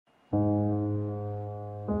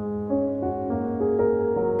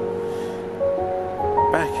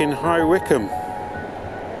back in High Wycombe.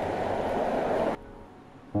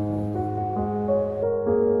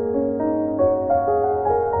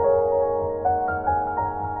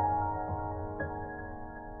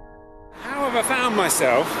 How have I found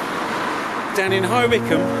myself down in High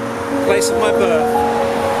Wycombe, place of my birth,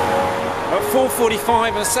 at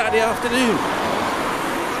 4:45 on a Saturday afternoon?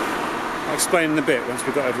 I'll explain in a bit once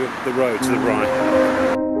we've got over the road to the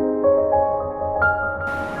right.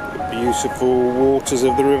 Beautiful waters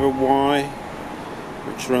of the River Wye,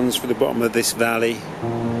 which runs through the bottom of this valley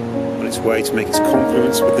on its way to make its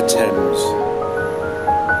confluence with the Thames.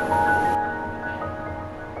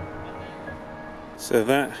 So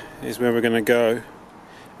that is where we're going to go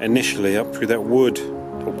initially, up through that wood,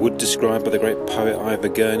 a wood described by the great poet Ivor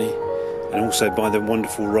Gurney and also by the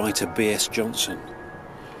wonderful writer B.S. Johnson.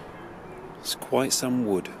 It's quite some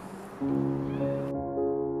wood.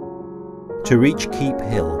 To reach Keep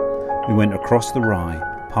Hill, we went across the Rye,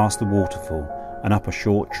 past the waterfall and up a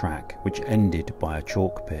short track which ended by a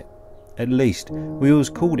chalk pit. At least we always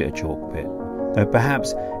called it a chalk pit, though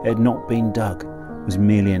perhaps it had not been dug, it was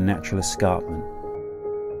merely a natural escarpment.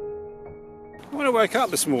 When I woke up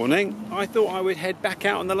this morning, I thought I would head back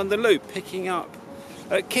out on the London Loop, picking up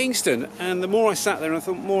at Kingston, and the more I sat there and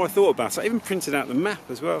the more I thought about it, I even printed out the map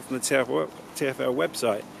as well from the TfL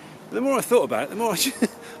website. And the more I thought about it, the more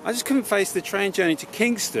I just couldn't face the train journey to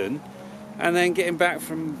Kingston and then getting back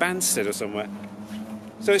from Banstead or somewhere.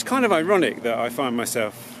 So it's kind of ironic that I find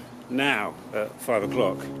myself now at 5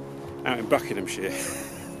 o'clock out in Buckinghamshire.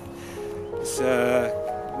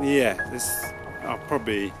 I'll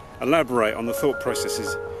probably elaborate on the thought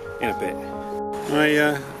processes in a bit.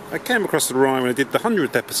 I came across the Rye when I did the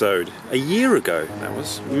 100th episode a year ago. That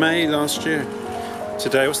was May last year.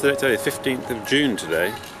 Today, what's the date today? 15th of June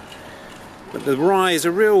today. But the Rye is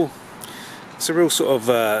the Rye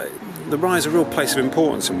is a real place of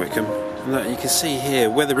importance in Wycombe. And that you can see here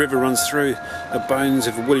where the river runs through, the bones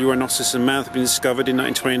of a woolly rhinoceros and mouth have been discovered in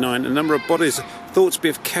 1929. A number of bodies thought to be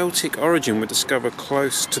of Celtic origin were discovered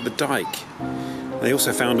close to the dike. They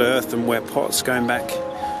also found earthenware pots going back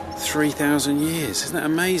 3,000 years. Isn't that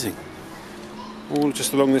amazing? All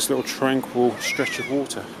just along this little tranquil stretch of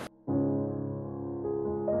water.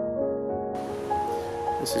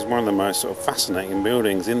 This is one of the most sort of fascinating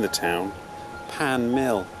buildings in the town, Pan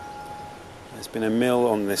Mill. There's been a mill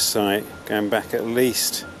on this site going back at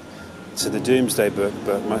least to the Doomsday Book,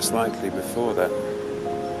 but most likely before that.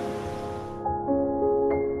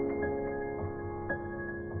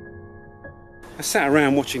 I sat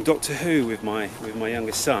around watching Doctor Who with my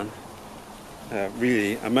youngest son.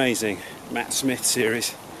 Really amazing Matt Smith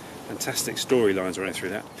series, fantastic storylines running through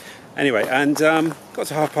that. Anyway, and got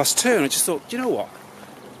to 2:30 and I just thought, do you know what?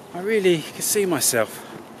 I really could see myself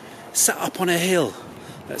sat up on a hill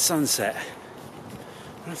at sunset.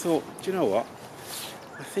 And I thought, do you know what?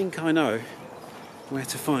 I think I know where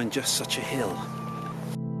to find just such a hill.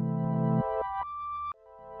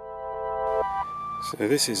 So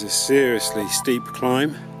this is a seriously steep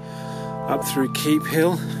climb up through Keep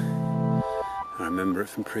Hill. I remember it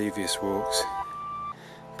from previous walks,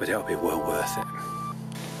 but it'll be well worth it.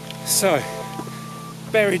 So,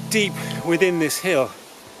 buried deep within this hill,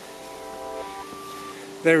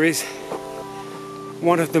 there is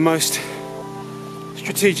one of the most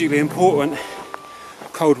strategically important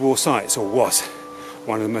Cold War sites, or was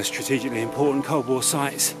one of the most strategically important Cold War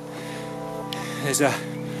sites. There's a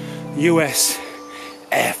U.S.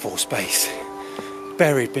 Air Force base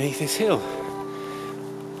buried beneath this hill.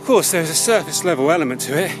 Of course, there's a surface level element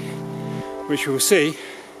to it, which we'll see,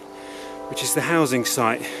 which is the housing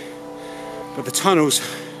site, but the tunnels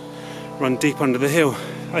run deep under the hill.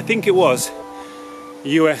 I think it was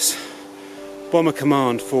U.S. Bomber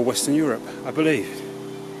Command for Western Europe, I believe.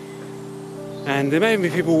 And there may be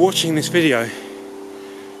people watching this video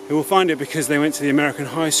who will find it because they went to the American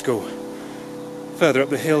high school further up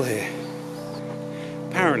the hill here.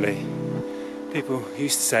 Apparently, people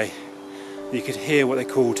used to say that you could hear what they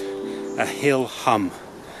called a hill hum,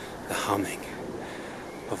 the humming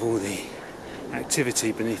of all the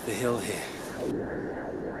activity beneath the hill here.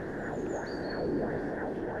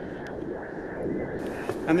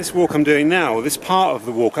 And this walk I'm doing now, or this part of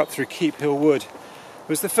the walk up through Keep Hill Wood,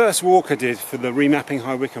 was the first walk I did for the Remapping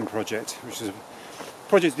High Wycombe project, which was a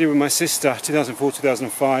project I did with my sister,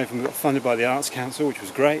 2004-2005, and we got funded by the Arts Council, which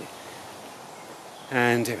was great.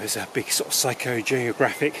 And it was a big sort of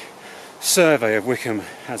psychogeographic survey of Wycombe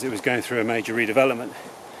as it was going through a major redevelopment.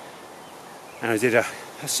 And I did a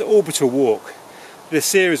sort of orbital walk, did a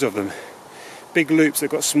series of them, big loops that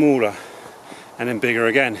got smaller and then bigger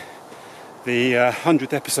again. The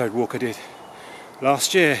 100th episode walk I did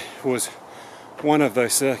last year was one of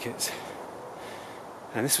those circuits,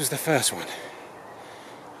 and this was the first one,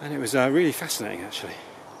 and it was really fascinating actually,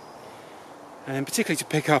 and particularly to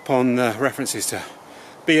pick up on references to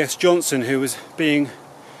B.S. Johnson, who was being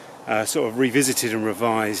sort of revisited and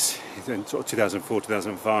revised in sort of 2004,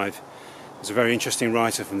 2005. He was a very interesting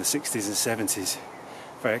writer from the 60s and 70s,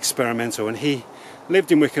 very experimental, and he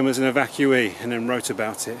lived in Wycombe as an evacuee and then wrote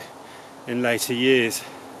about it in later years.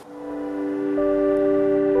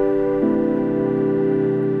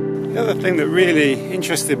 The other thing that really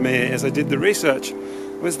interested me as I did the research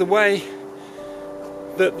was the way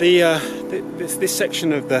that this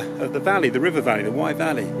section of the valley, the river valley, the Wye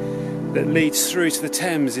Valley, that leads through to the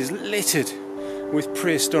Thames is littered with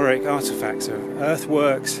prehistoric artefacts of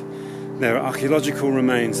earthworks. There are archaeological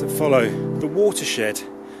remains that follow the watershed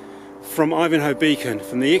from Ivanhoe Beacon,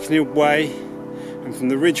 from the Icknield Way and from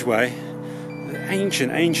the Ridgeway, the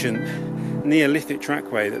ancient Neolithic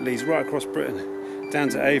trackway that leads right across Britain down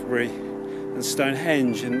to Avebury and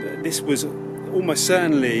Stonehenge, and this was almost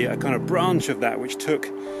certainly a kind of branch of that which took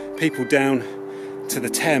people down to the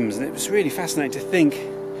Thames, and it was really fascinating to think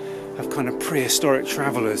of kind of prehistoric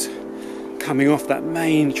travellers coming off that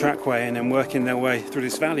main trackway and then working their way through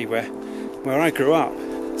this valley where I grew up.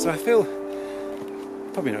 So I feel,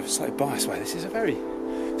 probably in a slightly biased way, this is a very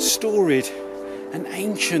storied and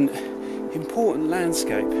ancient, important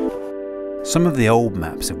landscape. Some of the old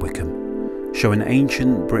maps of Wycombe show an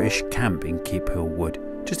ancient British camp in Keep Hill Wood,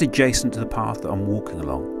 just adjacent to the path that I'm walking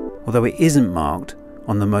along, although it isn't marked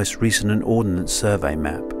on the most recent Ordnance Survey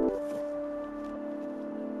map.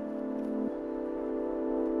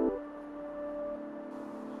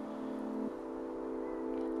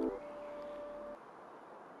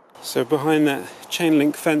 So behind that chain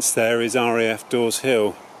link fence there is RAF Daws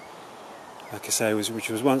Hill, like I say, which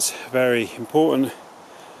was once a very important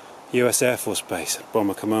U.S Air Force base,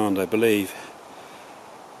 Bomber Command I believe,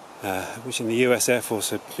 which in the U.S Air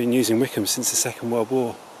Force had been using Wycombe since the Second World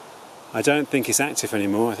War. I don't think it's active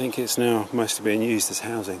anymore. I think it's now mostly being used as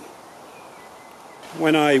housing.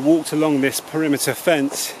 When I walked along this perimeter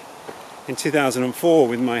fence in 2004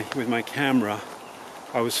 with my camera,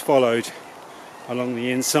 I was followed along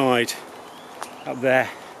the inside up there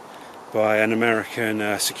by an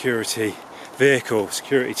American security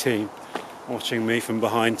team watching me from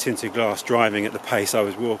behind tinted glass, driving at the pace I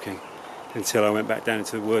was walking until I went back down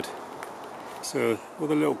into the wood. So all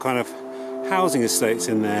the little kind of housing estates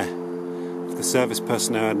in there, the service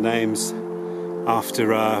personnel had names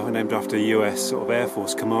were named after US sort of Air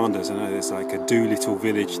Force commanders. I know there's like a Doolittle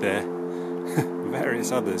village there,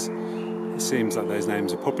 various others. It seems like those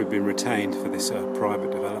names have probably been retained for this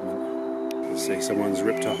private development. You can see someone's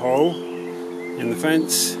ripped a hole in the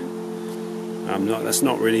fence. That's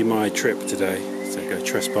not really my trip today, to go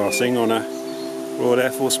trespassing on a Royal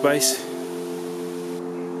Air Force base.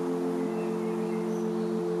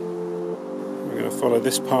 We're going to follow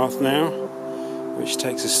this path now, which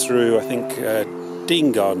takes us through, I think,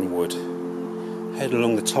 Dean Garden Wood. Head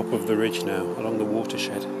along the top of the ridge now, along the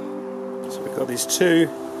watershed. So we've got these two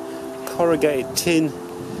corrugated tin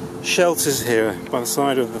shelters here by the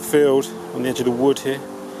side of the field, on the edge of the wood here,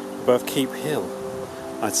 above Keep Hill.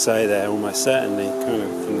 I'd say they're almost certainly kind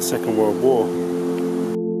of from the Second World War.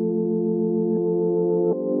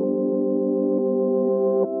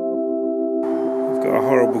 I've got a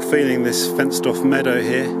horrible feeling this fenced off meadow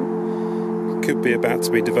here could be about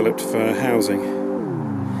to be developed for housing.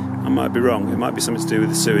 I might be wrong, it might be something to do with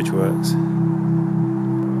the sewage works.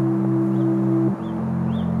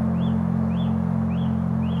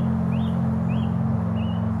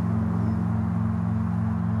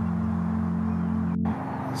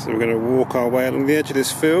 So we're going to walk our way along the edge of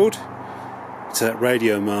this field to that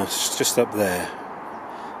radio mast just up there,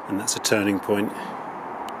 and that's a turning point.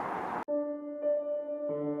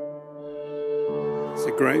 It's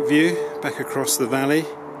a great view back across the valley.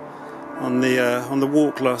 On the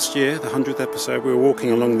walk last year, the 100th episode, we were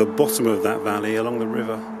walking along the bottom of that valley, along the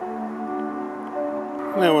river.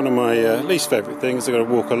 Now one of my least favourite things, I've got to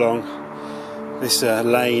walk along this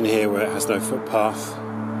lane here where it has no footpath.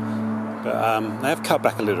 But they have cut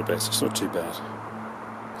back a little bit, so it's not too bad.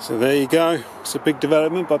 So there you go, it's a big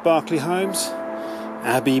development by Berkeley Homes,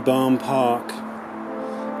 Abbey Barn Park.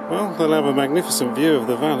 Well, they'll have a magnificent view of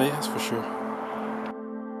the valley, that's for sure.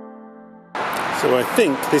 So I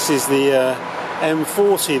think this is the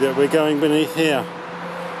M40 that we're going beneath here,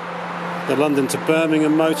 the London to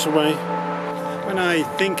Birmingham motorway. When I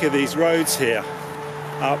think of these roads here,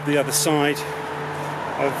 up the other side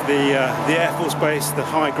of the Air Force Base, the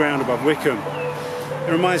high ground above Wycombe,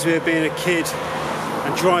 it reminds me of being a kid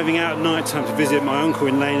and driving out at night time to visit my uncle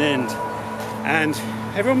in Lane End, and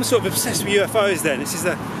Everyone was sort of obsessed with UFOs then. This is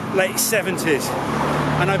the late 70s.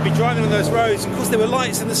 And I'd be driving on those roads. Of course, there were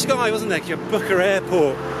lights in the sky, wasn't there? You had Booker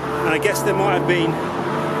Airport. And I guess there might have been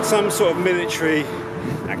some sort of military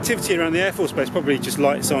activity around the Air Force Base, probably just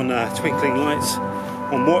lights on, twinkling lights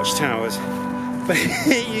on watchtowers. But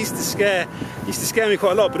it used to scare me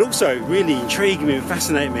quite a lot, but also really intrigued me and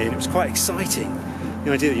fascinated me, and it was quite exciting,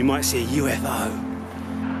 the idea that you might see a UFO.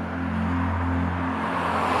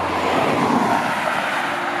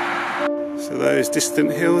 So those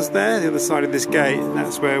distant hills there, the other side of this gate,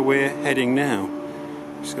 that's where we're heading now.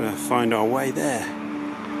 Just going to find our way there.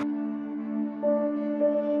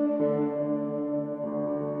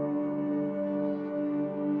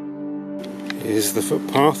 Here's the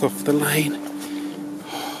footpath off the lane.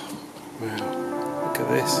 Oh, wow, look at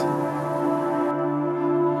this.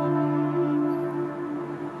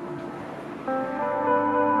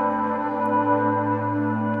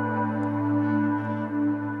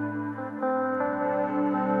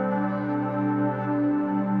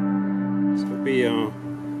 So we are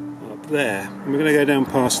up there, and we're going to go down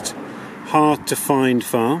past Hard to Find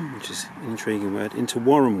Farm, which is an intriguing word, into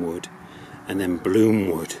Warrenwood, and then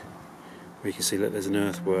Bloomwood. We can see that there's an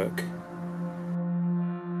earthwork.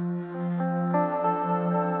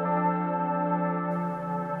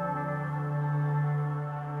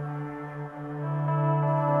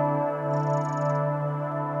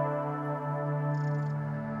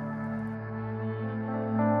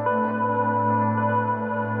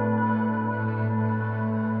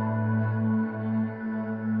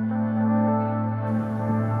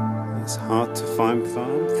 It's Hard to Find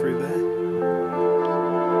Farm through there.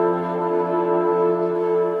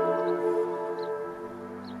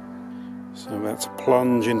 So I'm about to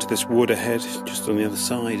plunge into this wood ahead, just on the other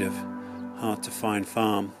side of Hard to Find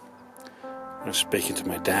Farm. I was speaking to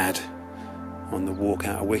my dad on the walk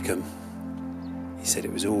out of Wycombe. He said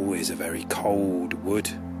it was always a very cold wood.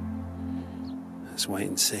 Let's wait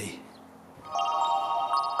and see.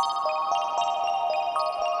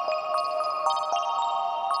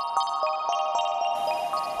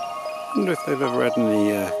 I wonder if they've ever had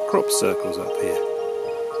any crop circles up here.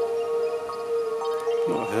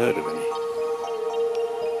 Not heard of any.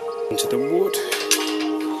 Into the wood.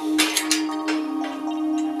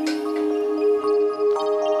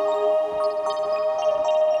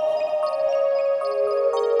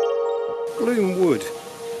 Bloomwood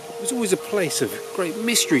was always a place of great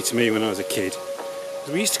mystery to me when I was a kid.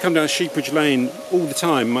 We used to come down Sheepridge Lane all the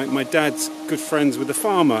time. My dad's good friends with a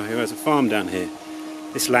farmer who has a farm down here.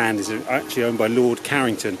 This land is actually owned by Lord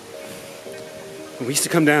Carrington. And we used to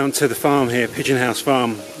come down to the farm here, Pigeon House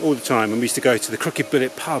Farm, all the time, and we used to go to the Crooked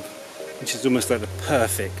Billet pub, which is almost like the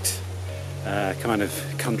perfect kind of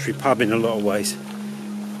country pub in a lot of ways.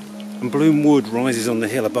 And Bloomwood rises on the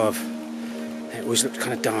hill above. It always looked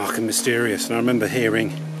kind of dark and mysterious, and I remember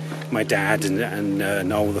hearing my dad and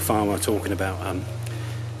Noel the farmer talking about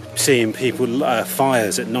seeing people,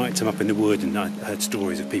 fires at night time up in the wood, and I heard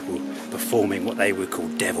stories of people performing what they would call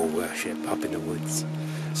devil worship up in the woods.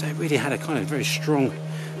 So it really had a kind of very strong,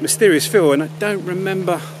 mysterious feel, and I don't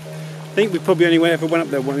remember, I think we probably only ever went up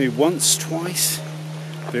there maybe once, twice,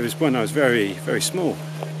 but it was when I was very, very small.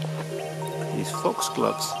 These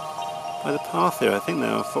foxgloves by the path here, I think they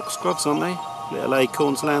are foxgloves, aren't they? Little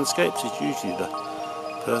Acorns Landscapes is usually the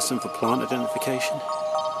person for plant identification.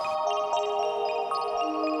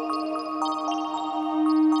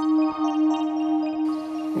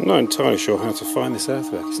 I'm not entirely sure how to find this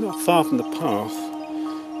earthwork. It's not far from the path.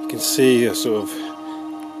 You can see a sort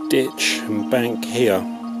of ditch and bank here,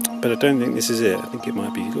 but I don't think this is it. I think it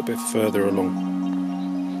might be a little bit further along.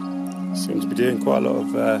 Seems to be doing quite a lot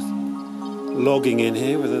of logging in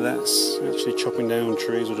here, whether that's actually chopping down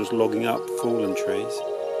trees or just logging up fallen trees.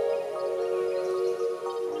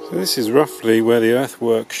 So this is roughly where the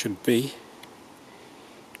earthwork should be.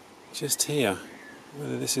 Just here.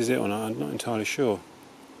 Whether this is it or not, I'm not entirely sure.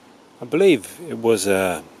 I believe it was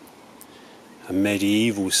a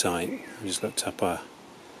medieval site. I just looked up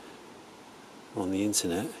on the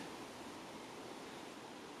internet,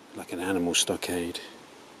 like an animal stockade.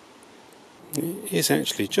 It is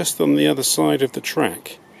actually just on the other side of the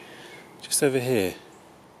track, just over here.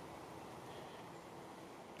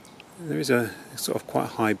 There is a sort of quite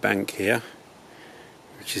high bank here,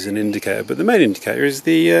 which is an indicator, but the main indicator is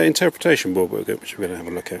the interpretation board, which we're going to have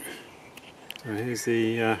a look at. So here's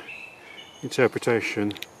the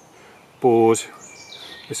interpretation board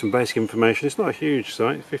with some basic information. It's not a huge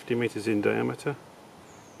site, 50 metres in diameter.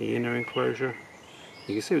 The inner enclosure,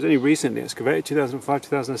 you can see it was only recently excavated, 2005,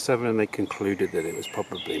 2007, and they concluded that it was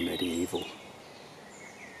probably medieval.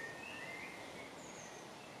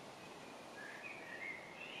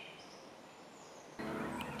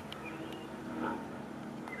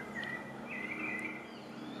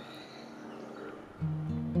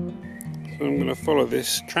 So I'm going to follow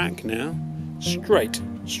this track now, straight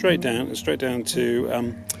down to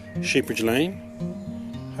Sheepridge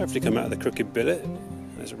Lane. Hopefully come out of the Crooked Billet.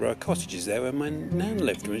 There's a row of cottages there where my nan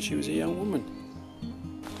lived when she was a young woman.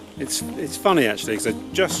 It's funny actually, because I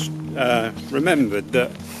just remembered that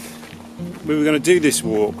we were going to do this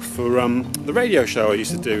walk for the radio show I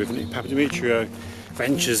used to do with Nick Papadimitriou,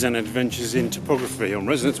 Ventures and Adventures in Topography on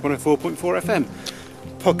Resonance 104.4 FM.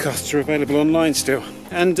 Podcasts are available online still.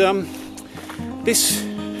 And this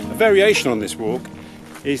variation on this walk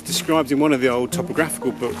is described in one of the old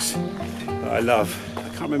topographical books that I love. I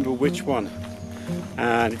can't remember which one.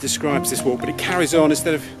 And it describes this walk, but it carries on.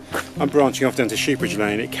 Instead of I'm branching off down to Sheepridge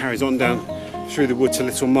Lane, it carries on down through the wood to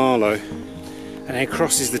Little Marlow, and then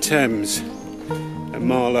crosses the Thames at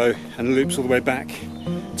Marlow and loops all the way back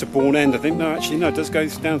to Bourne End. I think no, it does go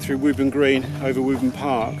down through Wooburn Green, over Wooburn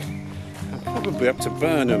Park, and probably up to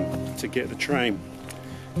Burnham to get the train.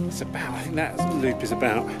 It's about, I think that loop is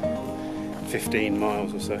about 15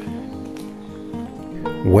 miles or so.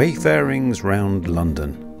 Wayfarings round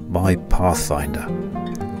London by Pathfinder.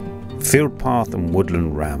 Field path and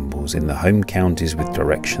woodland rambles in the home counties with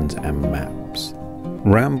directions and maps.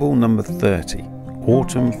 Ramble number 30.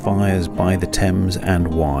 Autumn fires by the Thames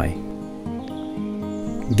and why.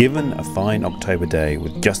 Given a fine October day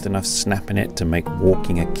with just enough snap in it to make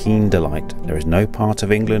walking a keen delight, there is no part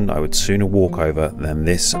of England I would sooner walk over than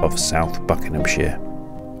this of South Buckinghamshire.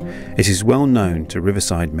 It is well known to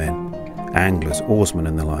riverside men, anglers, oarsmen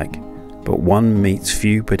and the like, but one meets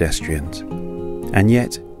few pedestrians, and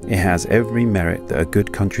yet it has every merit that a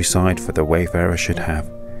good countryside for the wayfarer should have.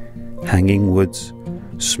 Hanging woods,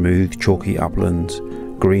 smooth chalky uplands,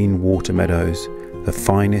 green water meadows, the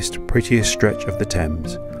finest, prettiest stretch of the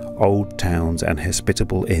Thames, old towns and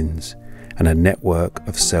hospitable inns, and a network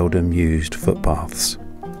of seldom used footpaths.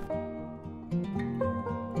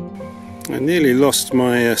 I nearly lost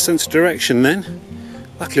my sense of direction then.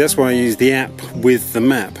 Luckily that's why I used the app with the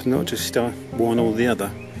map, not just one or the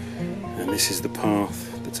other. And this is the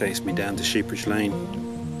path that takes me down to Sheepridge Lane.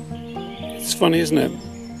 It's funny, isn't it?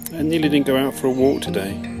 I nearly didn't go out for a walk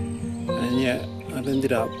today, and yet I've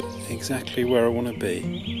ended up exactly where I want to be.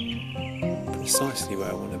 Precisely where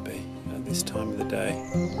I want to be at this time of the day.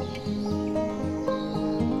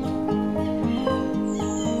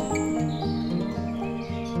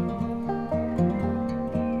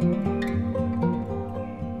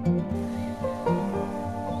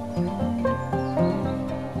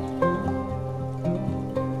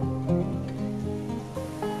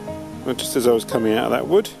 Just as I was coming out of that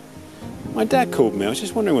wood, my dad called me. I was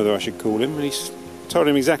just wondering whether I should call him, and he told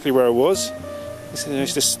him exactly where I was. He said I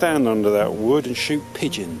used to stand under that wood and shoot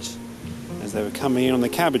pigeons as they were coming in on the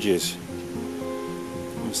cabbages.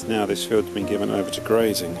 Whilst now this field's been given over to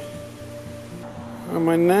grazing. Well,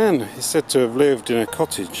 my nan is said to have lived in a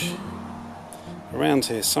cottage around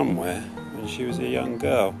here somewhere when she was a young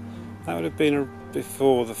girl. That would have been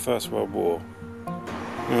before the First World War.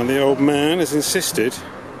 Now the old man has insisted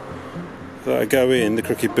that I go in the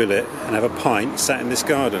Crooked Billet and have a pint sat in this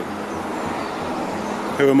garden.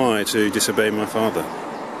 Who am I to disobey my father?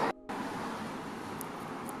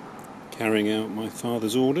 Carrying out my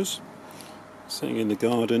father's orders, sitting in the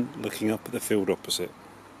garden looking up at the field opposite.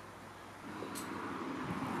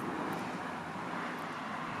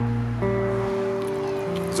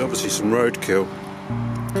 There's obviously some roadkill.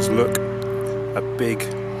 Just look, a big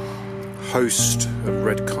host of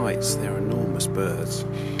red kites. They're enormous birds.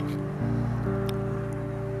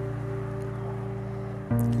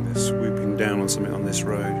 Swooping down on something on this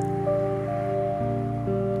road.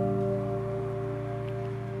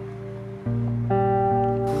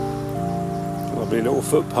 Lovely little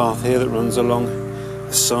footpath here that runs along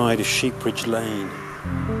the side of Sheepridge Lane.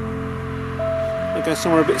 I'll go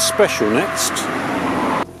somewhere a bit special next.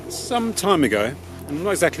 Some time ago, and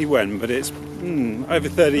not exactly when, but it's over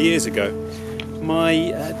 30 years ago,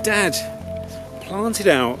 my dad planted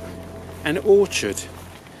out an orchard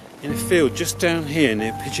in a field just down here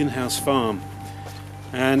near Pigeon House Farm,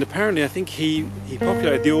 and apparently I think he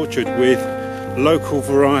populated the orchard with local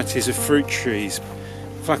varieties of fruit trees.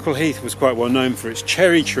 Flackwell Heath was quite well known for its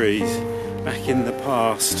cherry trees back in the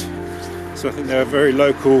past, so I think there are very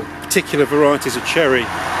local particular varieties of cherry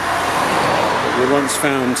that were once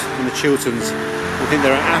found in the Chilterns. I think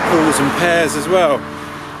there are apples and pears as well,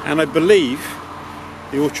 and I believe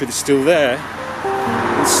the orchard is still there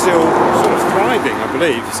and still sort of thriving, I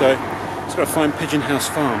believe. So just got to find Pigeon House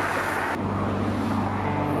Farm.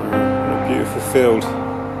 What a beautiful field.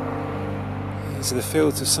 These are the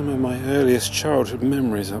fields of some of my earliest childhood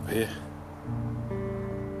memories up here.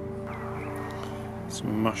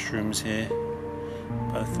 Some mushrooms here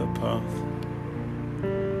by the footpath.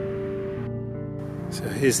 So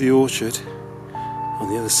here's the orchard on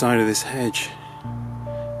the other side of this hedge.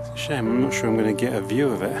 It's a shame, I'm not sure I'm going to get a view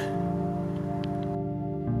of it.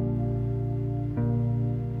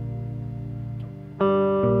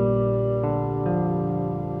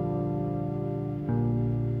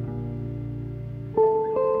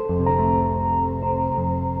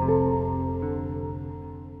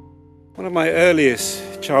 One of my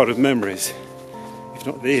earliest childhood memories, if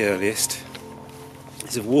not the earliest,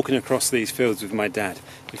 is of walking across these fields with my dad.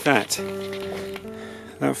 In fact,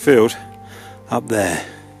 that field up there,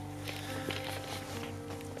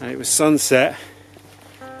 and it was sunset,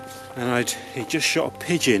 and he just shot a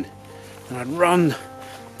pigeon, and I'd run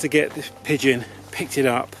to get the pigeon, picked it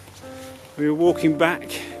up. We were walking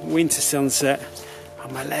back, winter sunset,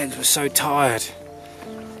 and my legs were so tired,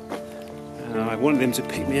 and I wanted him to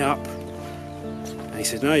pick me up. And he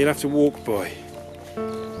said, "No, you'll have to walk, boy."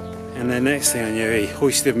 And then next thing I knew, he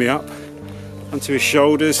hoisted me up onto his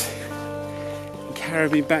shoulders and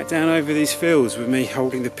carried me back down over these fields with me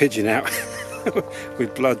holding the pigeon out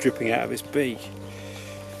with blood dripping out of its beak.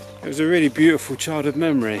 It was a really beautiful childhood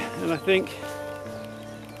memory, and I think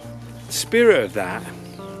the spirit of that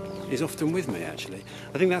is often with me, actually.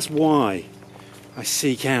 I think that's why I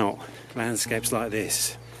seek out landscapes like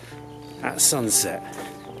this at sunset,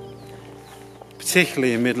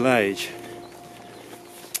 particularly in middle age.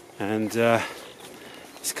 And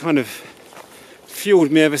it's kind of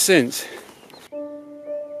fueled me ever since.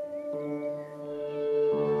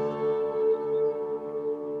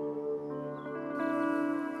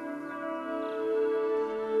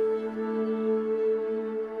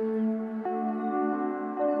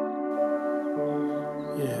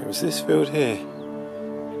 Yeah, it was this field here,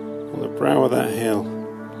 on the brow of that hill.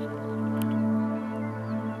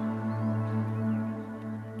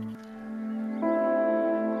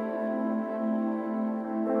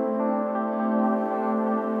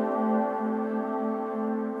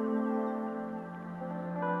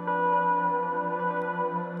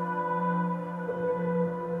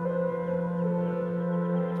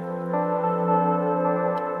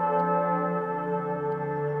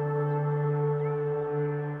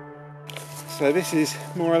 So this is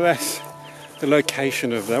more or less the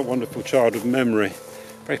location of that wonderful childhood memory.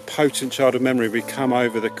 Very potent childhood memory. We come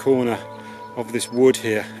over the corner of this wood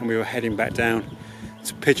here and we were heading back down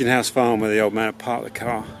to Pigeon House Farm where the old man had parked the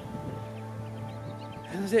car.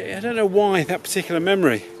 And I don't know why that particular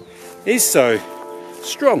memory is so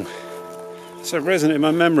strong, so resonant in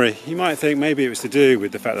my memory. You might think maybe it was to do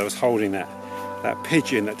with the fact that I was holding that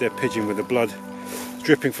pigeon, that dead pigeon with the blood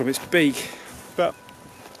dripping from its beak. But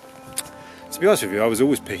to be honest with you, I was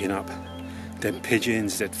always picking up dead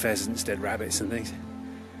pigeons, dead pheasants, dead rabbits and things,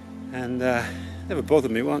 and never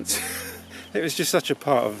bothered me once. It was just such a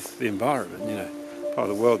part of the environment, you know, part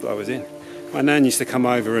of the world that I was in. My nan used to come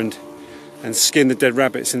over and skin the dead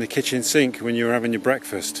rabbits in the kitchen sink when you were having your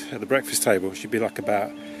breakfast at the breakfast table. She'd be like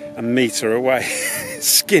about a metre away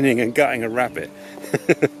skinning and gutting a rabbit.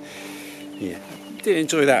 Yeah, didn't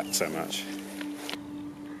enjoy that so much.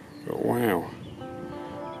 But wow,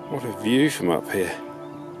 what a view from up here.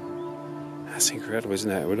 That's incredible,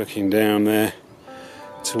 isn't it? We're looking down there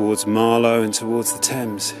towards Marlow and towards the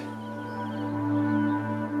Thames.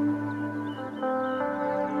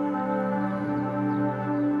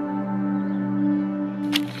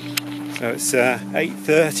 So it's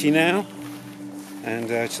 8:30 now, and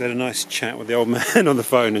just had a nice chat with the old man on the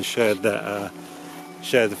phone and shared the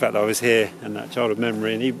fact that I was here and that childhood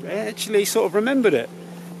memory, and he actually sort of remembered it.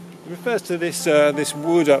 He refers to this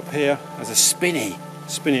wood up here as a spinney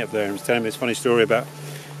up there, and was telling me this funny story about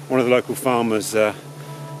one of the local farmers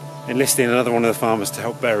enlisting another one of the farmers to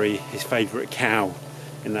help bury his favourite cow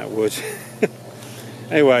in that wood.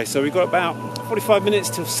 Anyway, so we've got about 45 minutes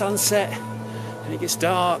till sunset and it gets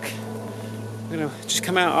dark. We're going to just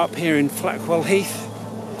come out up here in Flackwell Heath,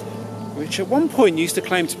 which at one point used to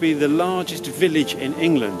claim to be the largest village in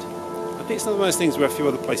England. I think it's one of those things where a few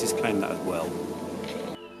other places claim that as well.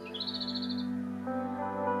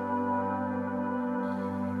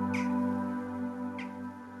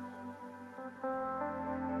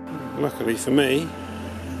 Luckily for me,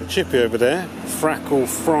 the chippy over there, Frackle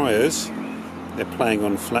Friars, they're playing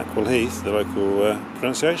on Flackwell Heath, the local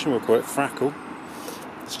pronunciation, we'll call it Frackle.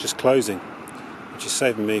 It's just closing, which is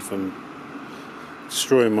saving me from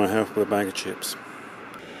destroying my health with a bag of chips.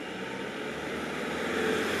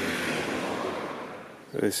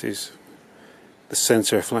 This is the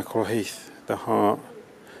centre of Flackwell Heath, the heart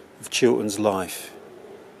of Chiltern's life,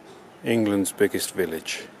 England's biggest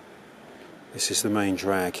village. This is the main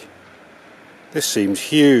drag. This seems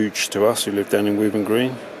huge to us who live down in Wooburn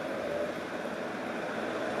Green.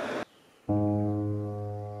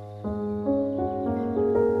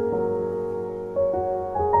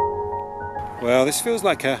 Well, this feels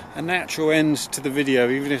like a natural end to the video,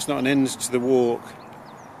 even if it's not an end to the walk.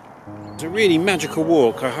 It's a really magical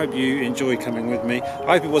walk. I hope you enjoyed coming with me.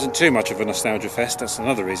 I hope it wasn't too much of a nostalgia fest. That's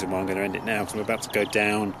another reason why I'm going to end it now, because I'm about to go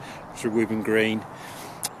down through Wooburn Green,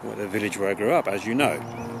 the village where I grew up, as you know.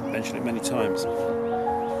 I've mentioned it many times.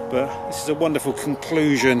 But this is a wonderful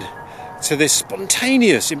conclusion to this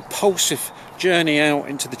spontaneous, impulsive journey out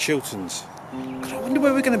into the Chilterns. God, I wonder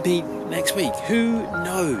where we're going to be next week. Who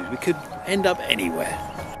knows? We could end up anywhere.